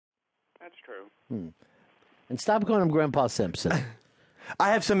That's true. And stop calling him Grandpa Simpson.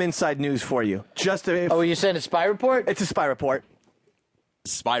 I have some inside news for you. Oh, you saying a spy report? It's a spy report.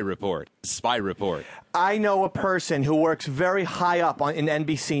 Spy report. Spy report. I know a person who works very high up in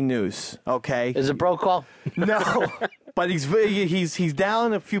NBC News. Okay, Is it Brokaw? no, but he's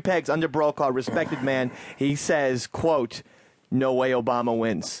down a few pegs under Brokaw, respected man. He says, "quote No way Obama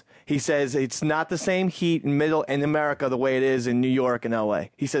wins." He says it's not the same heat in America the way it is in New York and L.A.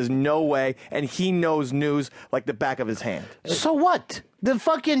 He says no way, and he knows news like the back of his hand. So what? The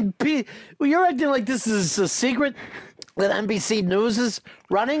fucking you're acting like this is a secret that NBC News is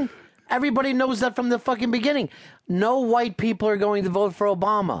running. Everybody knows that from the fucking beginning. No white people are going to vote for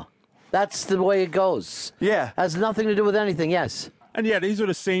Obama. That's the way it goes. Yeah, has nothing to do with anything. Yes. And yeah, these are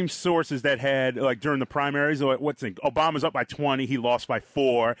the same sources that had, like, during the primaries, Obama's up by 20, he lost by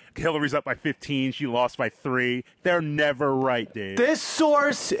 4. Hillary's up by 15, she lost by 3. They're never right, Dave. This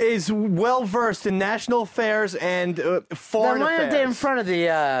source is well-versed in national affairs and foreign affairs. Why aren't they in front of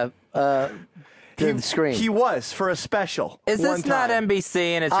the screen? He was, for a special. Is this not NBC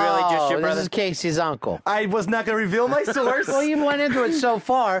and it's really just your brother? This is Casey's uncle. I was not going to reveal my source. Well, you went into it so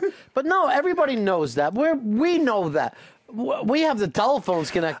far. But no, everybody knows that. We know that. We have the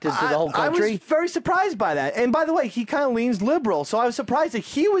telephones connected to the whole country. I was very surprised by that. And by the way, he kind of leans liberal, so I was surprised that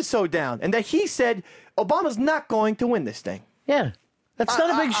he was so down and that he said Obama's not going to win this thing. Yeah. That's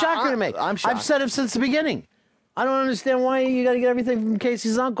not a big shocker to me. I'm shocked. I've said it since the beginning. I don't understand why you got to get everything from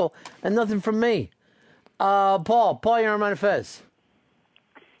Casey's uncle and nothing from me. Paul, you're on my Fez.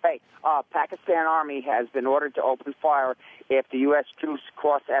 Hey, Pakistan Army has been ordered to open fire if the U.S. troops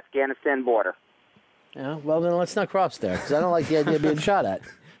cross the Afghanistan border. Yeah, well, then let's not cross there, because I don't like the idea of being shot at.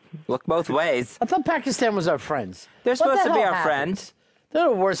 Look both ways. I thought Pakistan was our friends. They're supposed to be our friend. They're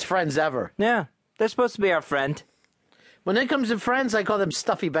the worst friends ever. Yeah, they're supposed to be our friend. When it comes to friends, I call them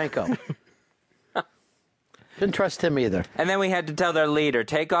Stuffy Banco. Didn't trust him either. And then we had to tell their leader,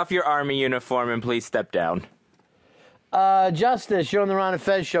 take off your army uniform and please step down. Justice, you're on the Ron and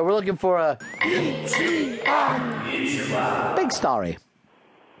Fez show. We're looking for a big story.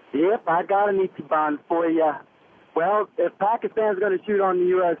 Yep, I got an Ichiban for you. Well, if Pakistan's going to shoot on the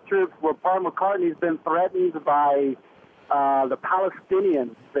U.S. troops, well, Paul McCartney's been threatened by the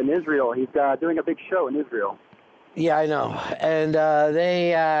Palestinians in Israel. He's doing a big show in Israel. Yeah, I know. And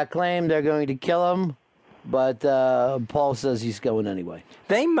they claim they're going to kill him, but Paul says he's going anyway.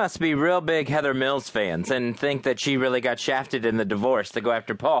 They must be real big Heather Mills fans and think that she really got shafted in the divorce to go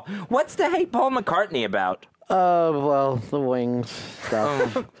after Paul. What's to hate Paul McCartney about? Well, the wings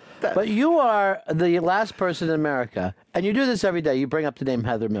stuff. But you are the last person in America, and you do this every day. You bring up the name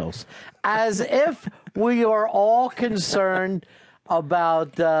Heather Mills, as if we are all concerned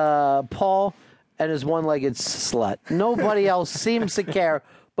about Paul and his one-legged slut. Nobody else seems to care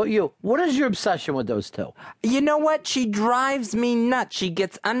but you. What is your obsession with those two? You know what? She drives me nuts. She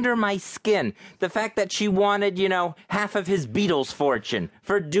gets under my skin. The fact that she wanted, half of his Beatles fortune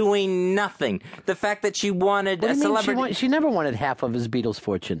for doing nothing. The fact that she wanted a celebrity. She never wanted half of his Beatles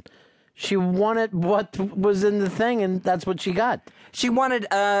fortune. She wanted what was in the thing, and that's what she got. She wanted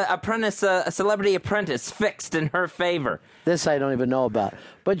a celebrity apprentice fixed in her favor. This I don't even know about.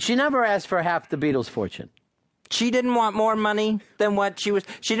 But she never asked for half the Beatles fortune. She didn't want more money than what she was.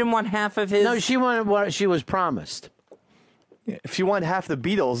 She didn't want half of his. No, she wanted what she was promised. Yeah, if she wanted half the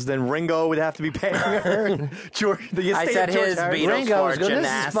Beatles, then Ringo would have to be paying her. I said his Beatles Ringo's fortune.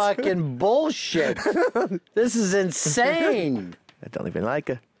 This is fucking bullshit. This is insane. I don't even like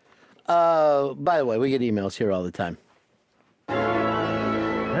her. By the way, we get emails here all the time.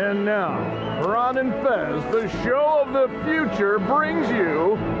 And now, Ron and Fez, the show of the future, brings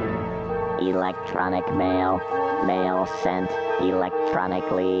you electronic mail. Mail sent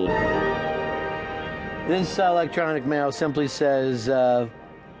electronically. This electronic mail simply says,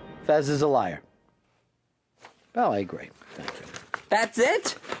 Fez is a liar. Well, I agree. Thank you. That's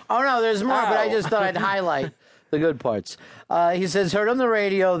it? Oh, no, there's more, but I just thought I'd highlight the good parts. He says, heard on the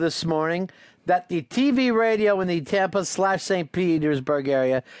radio this morning that the TV radio in the Tampa/St. Petersburg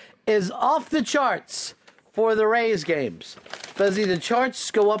area is off the charts for the Rays games. Does the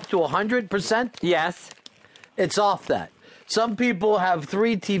charts go up to 100%? Yes. It's off that. Some people have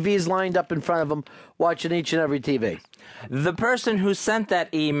 3 TVs lined up in front of them watching each and every TV. The person who sent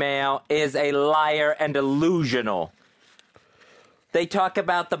that email is a liar and delusional. They talk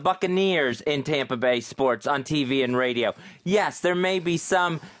about the Buccaneers in Tampa Bay sports on TV and radio. Yes, there may be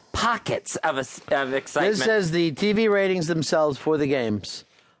some pockets of excitement. This says the TV ratings themselves for the games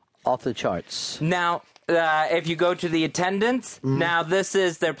off the charts. Now, if you go to the attendance, now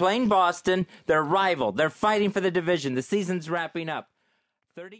they're playing Boston, they're rival, they're fighting for the division, the season's wrapping up.